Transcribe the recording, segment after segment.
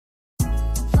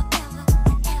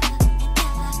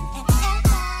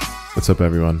What's up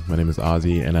everyone, my name is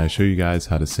Ozzy and I show you guys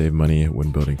how to save money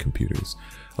when building computers.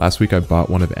 Last week I bought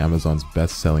one of Amazon's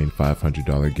best-selling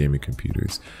 $500 gaming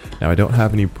computers. Now I don't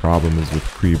have any problems with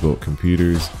pre-built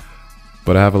computers,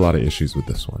 but I have a lot of issues with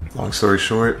this one. Long story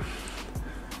short,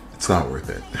 it's not worth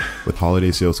it. With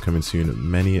holiday sales coming soon,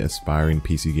 many aspiring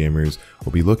PC gamers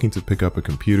will be looking to pick up a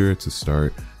computer to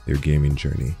start their gaming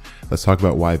journey. Let's talk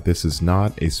about why this is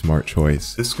not a smart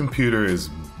choice. This computer is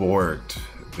borked,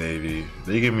 baby.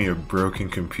 They give me a broken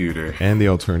computer. And the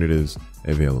alternatives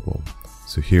available.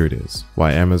 So here it is,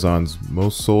 why Amazon's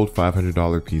most sold $500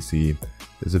 PC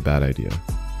is a bad idea.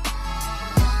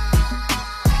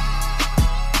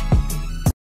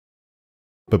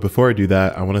 But before I do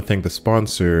that, I want to thank the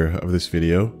sponsor of this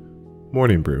video,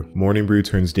 Morning Brew. Morning Brew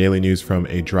turns daily news from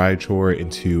a dry chore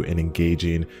into an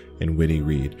engaging and witty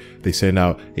read. They send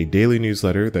out a daily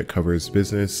newsletter that covers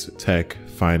business, tech,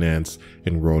 finance,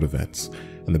 and world events.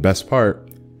 And the best part,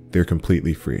 they're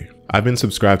completely free. I've been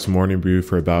subscribed to Morning Brew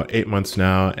for about 8 months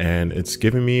now, and it's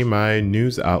given me my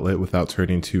news outlet without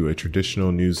turning to a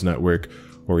traditional news network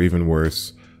or even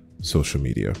worse, social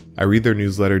media. I read their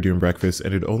newsletter during breakfast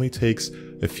and it only takes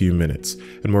a few minutes.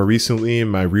 And more recently,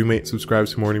 my roommate subscribed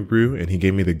to Morning Brew and he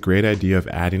gave me the great idea of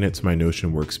adding it to my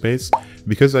Notion workspace.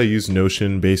 Because I use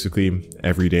Notion basically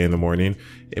every day in the morning,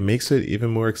 it makes it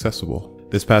even more accessible.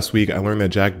 This past week, I learned that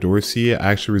Jack Dorsey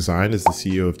actually resigned as the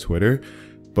CEO of Twitter,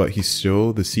 but he's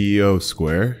still the CEO of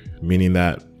Square, meaning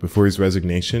that before his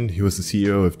resignation, he was the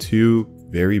CEO of two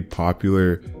very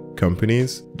popular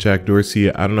companies. Jack Dorsey,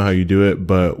 I don't know how you do it,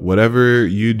 but whatever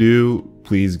you do,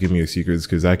 please give me your secrets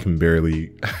because I can barely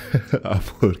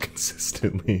upload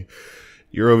consistently.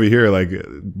 You're over here like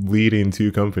leading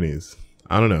two companies.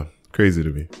 I don't know. Crazy to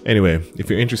me. Anyway, if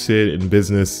you're interested in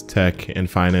business, tech, and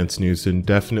finance news, then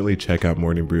definitely check out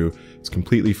Morning Brew. It's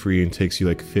completely free and takes you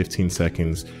like 15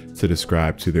 seconds to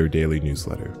subscribe to their daily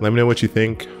newsletter. Let me know what you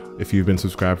think, if you've been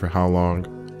subscribed for how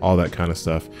long, all that kind of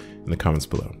stuff in the comments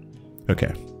below.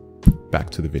 Okay, back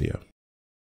to the video.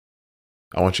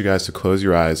 I want you guys to close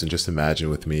your eyes and just imagine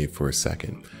with me for a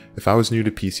second. If I was new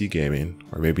to PC gaming,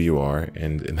 or maybe you are,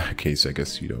 and in that case, I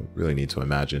guess you don't really need to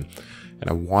imagine, and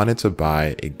I wanted to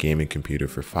buy a gaming computer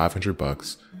for 500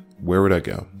 bucks, where would I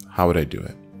go? How would I do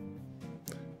it?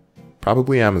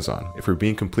 Probably Amazon. If we're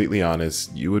being completely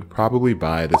honest, you would probably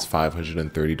buy this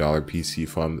 $530 PC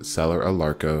from seller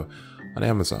Alarco on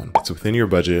Amazon. It's within your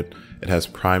budget, it has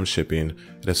prime shipping,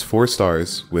 it has 4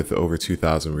 stars with over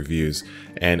 2,000 reviews,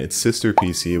 and its sister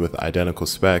PC with identical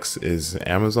specs is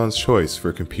Amazon's choice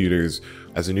for computers.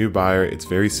 As a new buyer, it's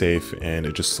very safe and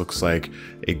it just looks like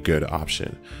a good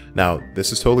option. Now,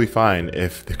 this is totally fine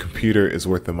if the computer is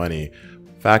worth the money.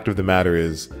 Fact of the matter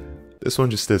is, this one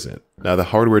just isn't. Now, the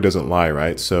hardware doesn't lie,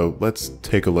 right? So let's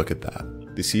take a look at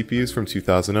that. The CPU is from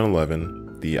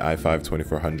 2011, the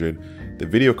i5-2400. The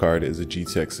video card is a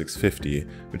GTX 650,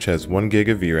 which has 1 gig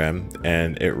of VRAM,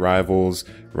 and it rivals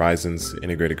Ryzen's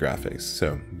integrated graphics,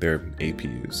 so they're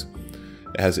APUs.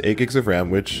 It has 8 gigs of RAM,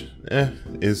 which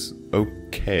is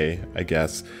okay, I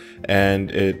guess, and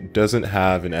it doesn't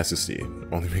have an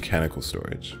SSD, only mechanical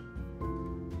storage.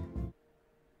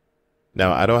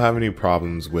 Now, I don't have any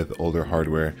problems with older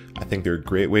hardware. I think they're a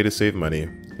great way to save money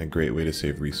and a great way to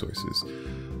save resources.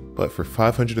 But for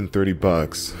 530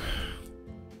 bucks,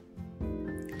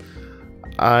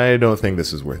 I don't think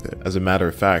this is worth it. As a matter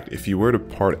of fact, if you were to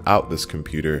part out this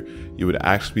computer, you would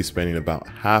actually be spending about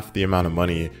half the amount of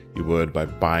money you would by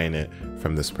buying it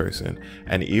from this person.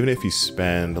 And even if you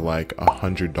spend like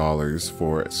 $100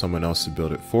 for someone else to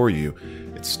build it for you,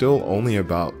 it's still only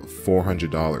about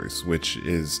 $400, which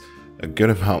is a good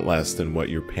amount less than what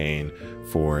you're paying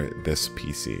for this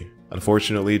PC.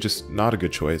 Unfortunately, just not a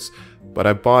good choice, but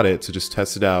I bought it to just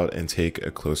test it out and take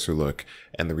a closer look,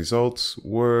 and the results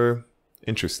were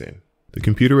interesting. The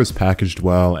computer was packaged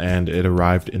well and it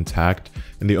arrived intact,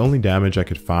 and the only damage I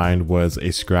could find was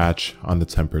a scratch on the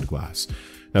tempered glass.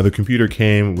 Now, the computer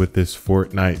came with this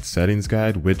Fortnite settings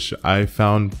guide, which I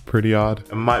found pretty odd.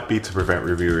 It might be to prevent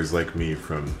reviewers like me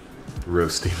from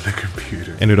roasting the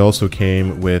computer. And it also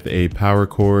came with a power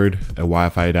cord, a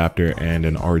Wi-Fi adapter, and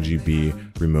an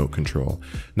RGB remote control.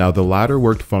 Now, the latter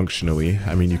worked functionally.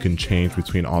 I mean, you can change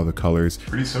between all the colors.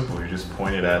 Pretty simple, you just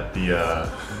point it at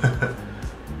the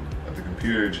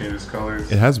computer, changes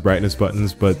colors. It has brightness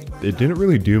buttons, but it didn't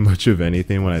really do much of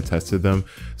anything when I tested them.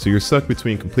 So you're stuck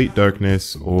between complete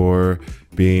darkness or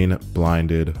being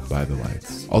blinded by the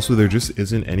lights. Also, there just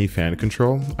isn't any fan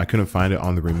control. I couldn't find it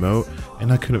on the remote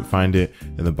and I couldn't find it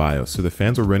in the BIOS. So the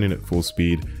fans were running at full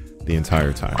speed the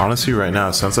entire time. Honestly, right now,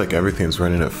 it sounds like everything's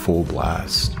running at full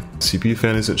blast. CPU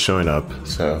fan isn't showing up,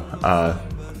 so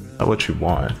not what you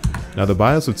want. Now the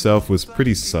BIOS itself was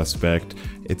pretty suspect.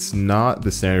 It's not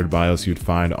the standard BIOS you'd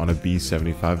find on a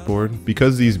B75 board.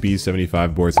 Because these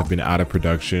B75 boards have been out of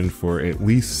production for at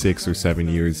least 6 or 7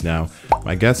 years now,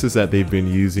 my guess is that they've been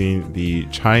using the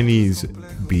Chinese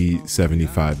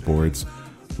B75 boards,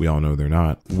 we all know they're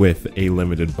not, with a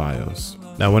limited BIOS.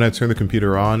 Now when I turned the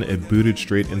computer on, it booted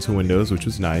straight into Windows, which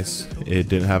was nice. It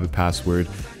didn't have a password,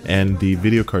 and the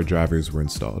video card drivers were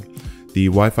installed. The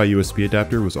Wi-Fi USB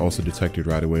adapter was also detected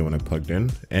right away when I plugged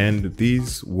in, and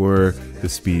these were the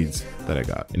speeds that I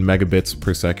got. In megabits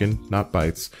per second, not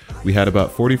bytes, we had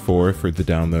about 44 for the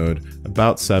download,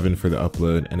 about 7 for the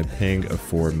upload, and a ping of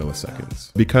 4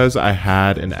 milliseconds. Because I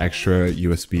had an extra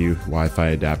USB Wi-Fi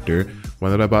adapter,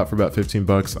 one that I bought for about 15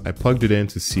 bucks, I plugged it in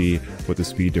to see what the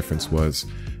speed difference was,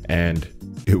 and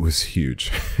it was huge.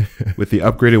 With the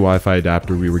upgraded Wi-Fi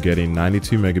adapter, we were getting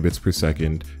 92 megabits per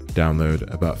second download,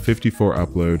 about 54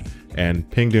 upload, and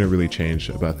ping didn't really change,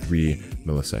 about 3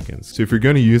 milliseconds. So if you're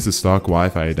going to use the stock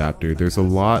Wi-Fi adapter, there's a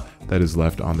lot that is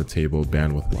left on the table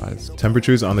bandwidth wise.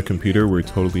 Temperatures on the computer were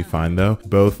totally fine though.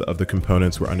 Both of the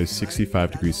components were under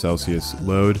 65 degrees Celsius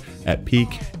load at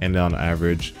peak, and on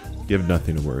average, you have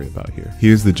nothing to worry about here.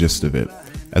 Here's the gist of it.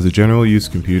 As a general use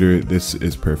computer, this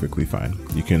is perfectly fine.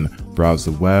 You can browse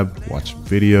the web, watch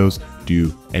videos,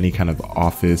 do any kind of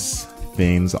office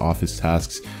things, office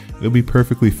tasks. It'll be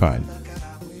perfectly fine.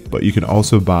 But you can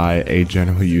also buy a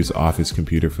general use office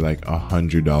computer for like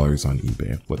 $100 on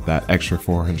eBay. What that extra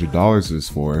 $400 is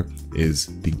for is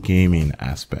the gaming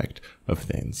aspect of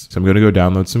things. So I'm going to go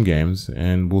download some games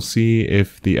and we'll see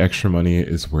if the extra money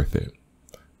is worth it.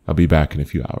 I'll be back in a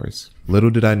few hours. Little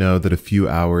did I know that a few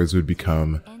hours would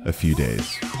become a few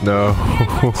days. No.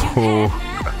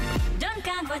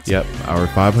 Yep, our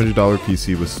 $500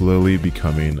 PC was slowly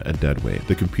becoming a dead weight.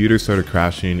 The computer started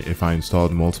crashing if I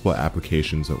installed multiple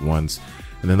applications at once,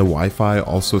 and then the Wi-Fi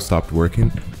also stopped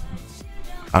working.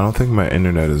 I don't think my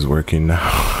internet is working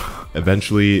now.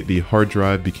 Eventually, the hard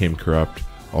drive became corrupt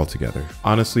altogether.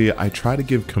 Honestly, I try to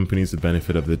give companies the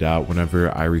benefit of the doubt whenever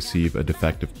I receive a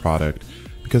defective product,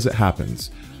 because it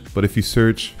happens. But if you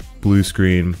search blue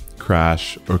screen,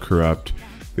 crash, or corrupt,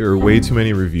 there are way too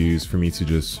many reviews for me to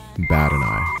just bat an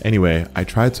eye. Anyway, I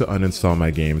tried to uninstall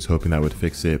my games hoping that would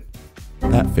fix it.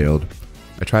 That failed.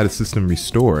 I tried a system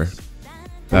restore.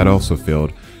 That also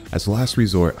failed. As a last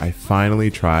resort, I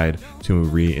finally tried to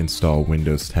reinstall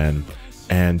Windows 10,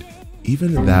 and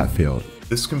even that failed.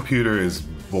 This computer is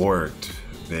borked,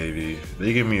 baby.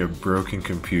 They gave me a broken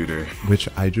computer. Which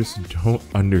I just don't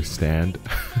understand.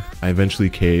 I eventually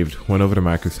caved, went over to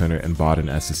Micro Center and bought an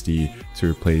SSD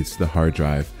to replace the hard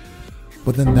drive.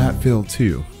 But then that failed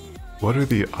too. What are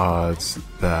the odds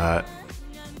that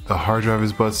the hard drive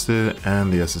is busted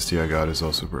and the SSD I got is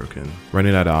also broken?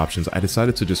 Running out of options, I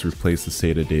decided to just replace the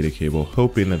SATA data cable,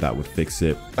 hoping that that would fix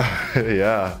it.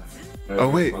 Yeah. Oh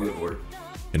wait.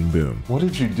 And boom. What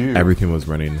did you do? Everything was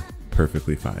running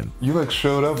perfectly fine. You like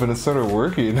showed up and it started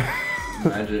working.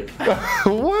 Magic.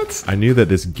 What? I knew that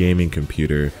this gaming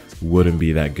computer wouldn't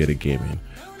be that good at gaming,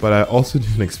 but I also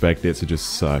didn't expect it to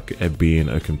just suck at being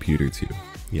a computer too.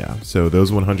 Yeah, so those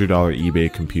 $100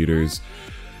 eBay computers,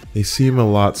 they seem a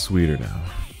lot sweeter now.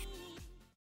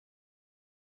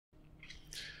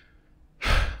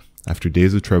 After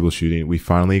days of troubleshooting, we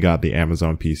finally got the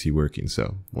Amazon PC working,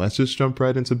 so let's just jump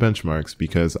right into benchmarks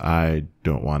because I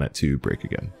don't want it to break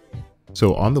again.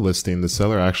 So on the listing, the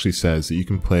seller actually says that you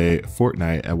can play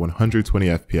Fortnite at 120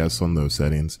 FPS on low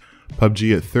settings,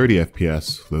 PUBG at 30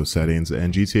 FPS low settings,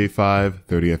 and GTA 5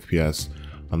 30 FPS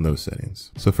on low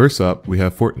settings. So first up, we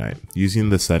have Fortnite. Using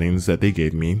the settings that they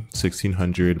gave me,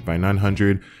 1600 by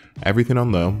 900, everything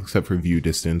on low except for view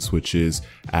distance, which is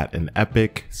at an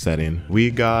epic setting,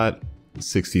 we got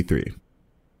 63.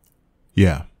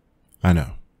 Yeah, I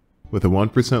know. With a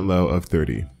 1% low of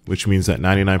 30, which means that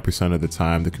 99% of the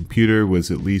time the computer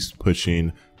was at least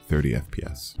pushing 30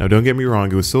 FPS. Now don't get me wrong,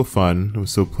 it was still fun, it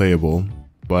was still playable,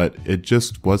 but it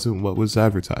just wasn't what was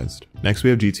advertised. Next we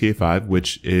have GTA 5,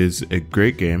 which is a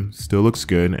great game, still looks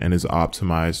good, and is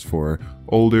optimized for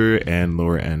older and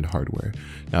lower end hardware.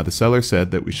 Now the seller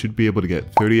said that we should be able to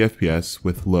get 30 FPS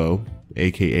with low,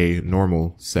 aka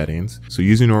normal settings. So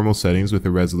using normal settings with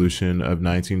a resolution of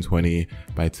 1920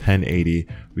 by 1080,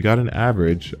 we got an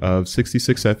average of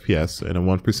 66 FPS and a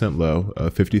 1% low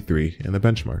of 53 in the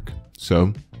benchmark.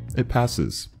 So it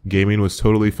passes. Gaming was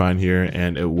totally fine here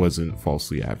and it wasn't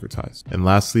falsely advertised. And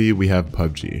lastly, we have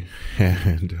PUBG.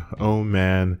 And oh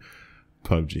man,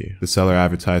 PUBG. The seller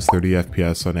advertised 30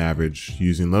 FPS on average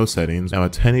using low settings. Now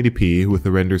at 1080p with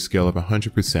a render scale of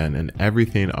 100% and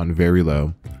everything on very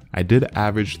low, I did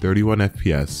average 31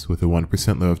 FPS with a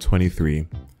 1% low of 23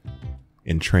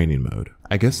 in training mode.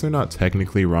 I guess they're not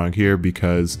technically wrong here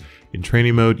because in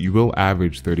training mode, you will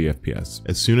average 30 FPS.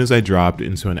 As soon as I dropped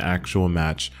into an actual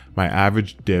match, my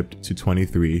average dipped to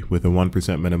 23 with a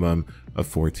 1% minimum of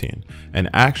 14. And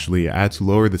actually, I had to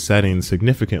lower the settings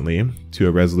significantly to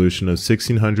a resolution of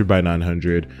 1600 by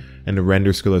 900 and a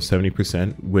render skill of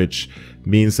 70%, which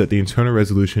means that the internal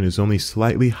resolution is only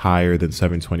slightly higher than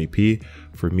 720p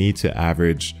for me to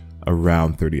average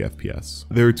around 30 FPS.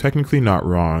 They're technically not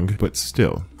wrong, but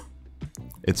still,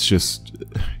 it's just,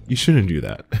 you shouldn't do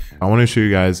that. I want to show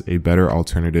you guys a better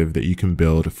alternative that you can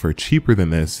build for cheaper than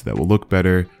this that will look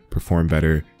better, perform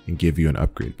better, and give you an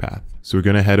upgrade path. So we're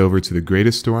going to head over to the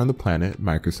greatest store on the planet,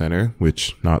 Micro Center,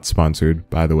 which not sponsored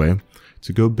by the way,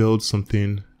 to go build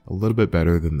something a little bit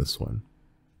better than this one.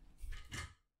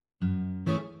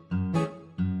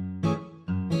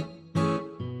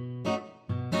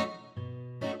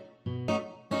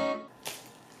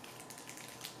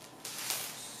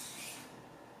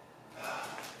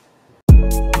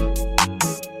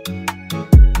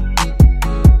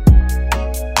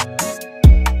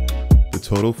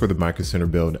 Total for the Micro Center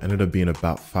build ended up being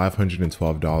about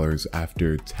 $512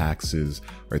 after taxes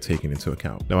are taken into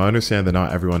account. Now I understand that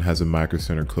not everyone has a Micro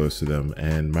Center close to them,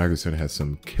 and Micro Center has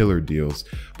some killer deals,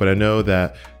 but I know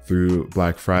that through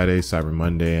Black Friday, Cyber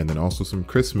Monday, and then also some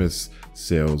Christmas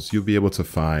sales, you'll be able to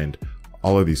find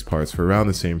all of these parts for around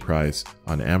the same price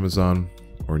on Amazon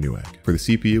or Newegg. For the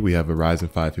CPU, we have a Ryzen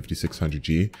 5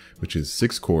 5600G, which is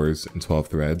 6 cores and 12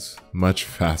 threads, much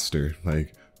faster,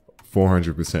 like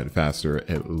 400% faster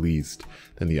at least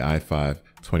than the i5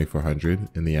 2400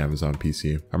 in the Amazon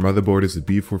PC. Our motherboard is a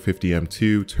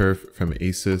B450M2 Turf from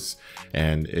Asus,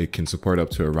 and it can support up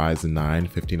to a Ryzen 9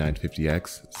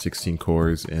 5950X, 16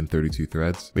 cores and 32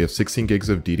 threads. We have 16 gigs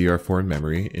of DDR4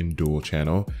 memory in dual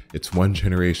channel. It's one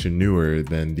generation newer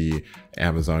than the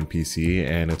Amazon PC,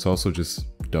 and it's also just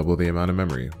double the amount of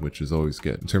memory, which is always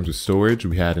good. In terms of storage,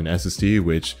 we had an SSD,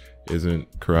 which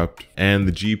isn't corrupt, and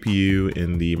the GPU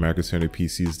in the Micro Center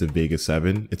PC is the Vega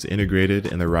 7. It's integrated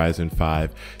in the Ryzen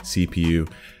 5 CPU,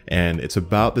 and it's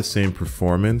about the same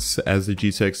performance as the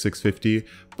GTX 650,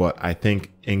 but I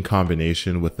think in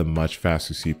combination with the much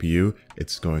faster CPU,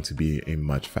 it's going to be a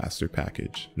much faster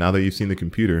package. Now that you've seen the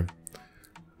computer,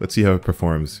 let's see how it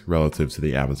performs relative to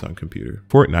the Amazon computer.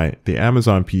 Fortnite, the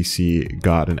Amazon PC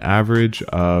got an average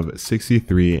of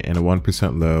 63 and a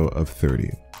 1% low of 30.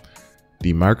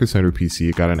 The Micro Center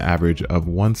PC got an average of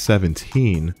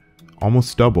 117,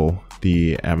 almost double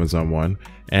the Amazon one,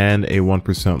 and a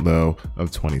 1% low of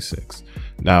 26.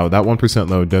 Now that 1%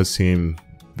 low does seem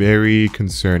very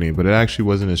concerning, but it actually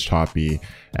wasn't as choppy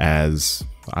as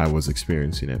I was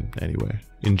experiencing it anyway.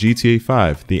 In GTA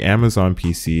 5, the Amazon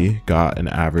PC got an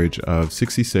average of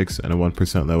 66 and a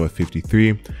 1% low of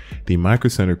 53. The Micro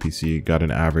Center PC got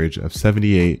an average of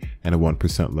 78 and a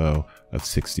 1% low of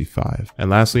 65.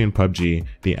 And lastly, in PUBG,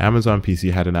 the Amazon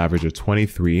PC had an average of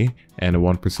 23 and a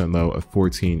 1% low of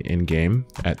 14 in-game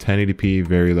at 1080p,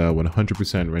 very low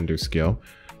 100% render skill.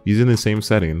 Using the same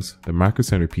settings, the Micro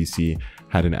Center PC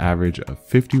had an average of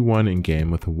 51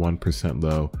 in-game with a 1%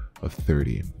 low of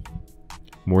 30.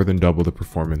 More than double the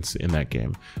performance in that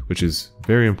game, which is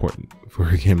very important for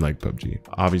a game like PUBG.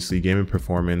 Obviously, gaming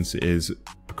performance is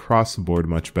across the board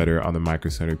much better on the Micro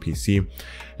Center PC,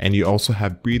 and you also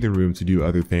have breathing room to do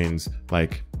other things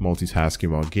like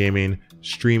multitasking while gaming,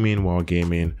 streaming while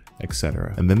gaming,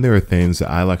 etc. And then there are things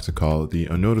that I like to call the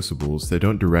unnoticeables that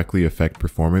don't directly affect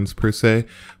performance per se,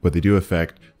 but they do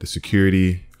affect the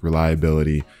security,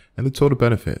 reliability, and the total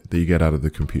benefit that you get out of the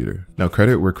computer. Now,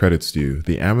 credit where credit's due.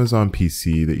 The Amazon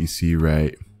PC that you see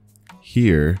right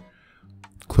here,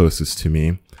 closest to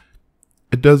me,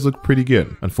 it does look pretty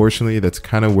good. Unfortunately, that's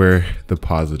kind of where the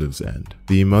positives end.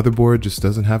 The motherboard just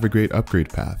doesn't have a great upgrade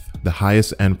path. The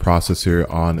highest end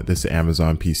processor on this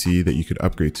Amazon PC that you could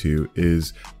upgrade to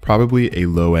is probably a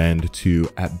low end to,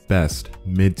 at best,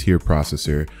 mid-tier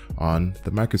processor on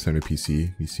the Micro Center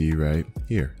PC you see right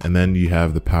here. And then you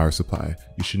have the power supply.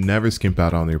 You should never skimp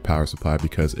out on your power supply,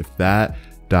 because if that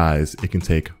dies, it can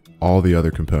take all the other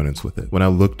components with it. When I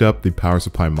looked up the power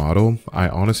supply model, I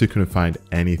honestly couldn't find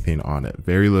anything on it.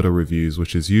 Very little reviews,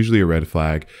 which is usually a red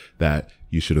flag that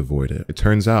you should avoid it. It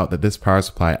turns out that this power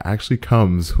supply actually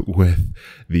comes with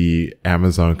the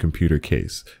Amazon computer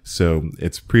case. So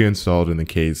it's pre-installed in the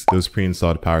case. Those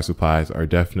pre-installed power supplies are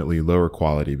definitely lower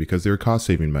quality because they're a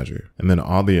cost-saving measure. And then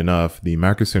oddly enough, the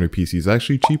Micro Center PC is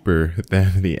actually cheaper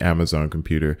than the Amazon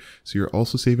computer. So you're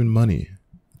also saving money.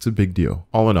 It's a big deal.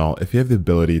 All in all, if you have the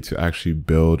ability to actually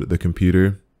build the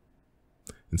computer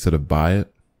instead of buy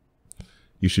it,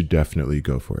 you should definitely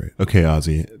go for it. Okay,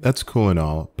 Ozzy, that's cool and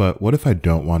all, but what if I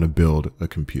don't want to build a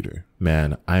computer?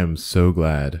 Man, I am so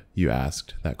glad you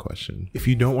asked that question. If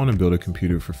you don't want to build a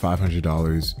computer for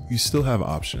 $500, you still have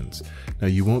options. Now,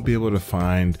 you won't be able to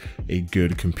find a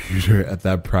good computer at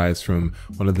that price from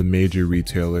one of the major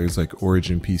retailers like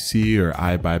Origin PC or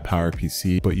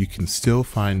iBuyPowerPC, but you can still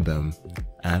find them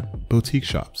at boutique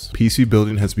shops. PC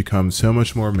building has become so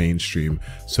much more mainstream,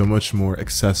 so much more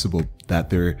accessible that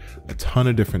there are a ton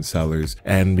of different sellers,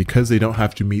 and because they don't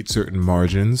have to meet certain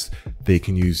margins, they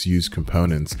can use used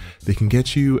components. They can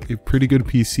get you a pretty good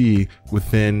PC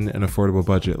within an affordable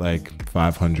budget like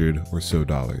 $500 or so.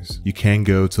 You can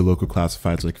go to local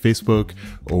classifieds like Facebook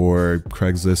or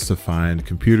Craigslist to find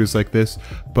computers like this,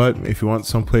 but if you want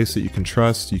someplace that you can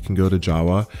trust, you can go to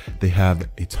Jawa. They have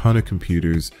a ton of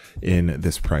computers in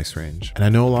this price range. And I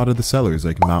know a lot of the sellers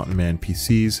like Mountain Man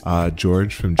PCs,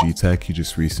 George from G-Tech, he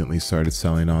just recently started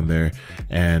selling on there,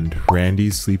 and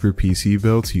Randy's Sleeper PC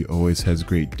builds, he always has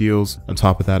great deals. On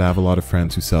top of that, I have a lot of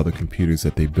friends who sell the computers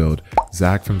that they build.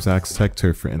 Zach from Zach's Tech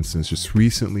Turf, for instance, just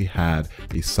recently had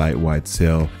a site-wide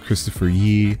sale. Christopher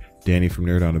Yee, Danny from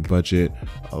Nerd on a Budget,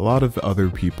 a lot of other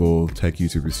people, tech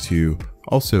YouTubers too,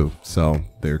 also sell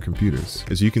their computers.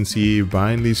 As you can see,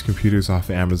 buying these computers off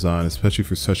Amazon, especially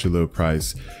for such a low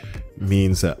price,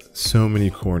 means that so many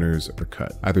corners are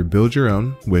cut. Either build your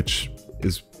own, which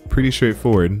is pretty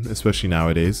straightforward, especially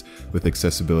nowadays with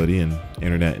accessibility and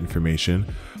internet information,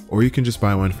 or you can just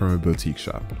buy one from a boutique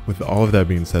shop. With all of that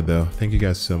being said though, thank you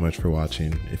guys so much for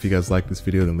watching. If you guys liked this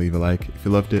video, then leave a like. If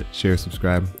you loved it, share,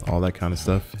 subscribe, all that kind of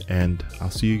stuff, and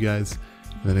I'll see you guys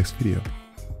in the next video.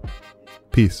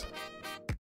 Peace.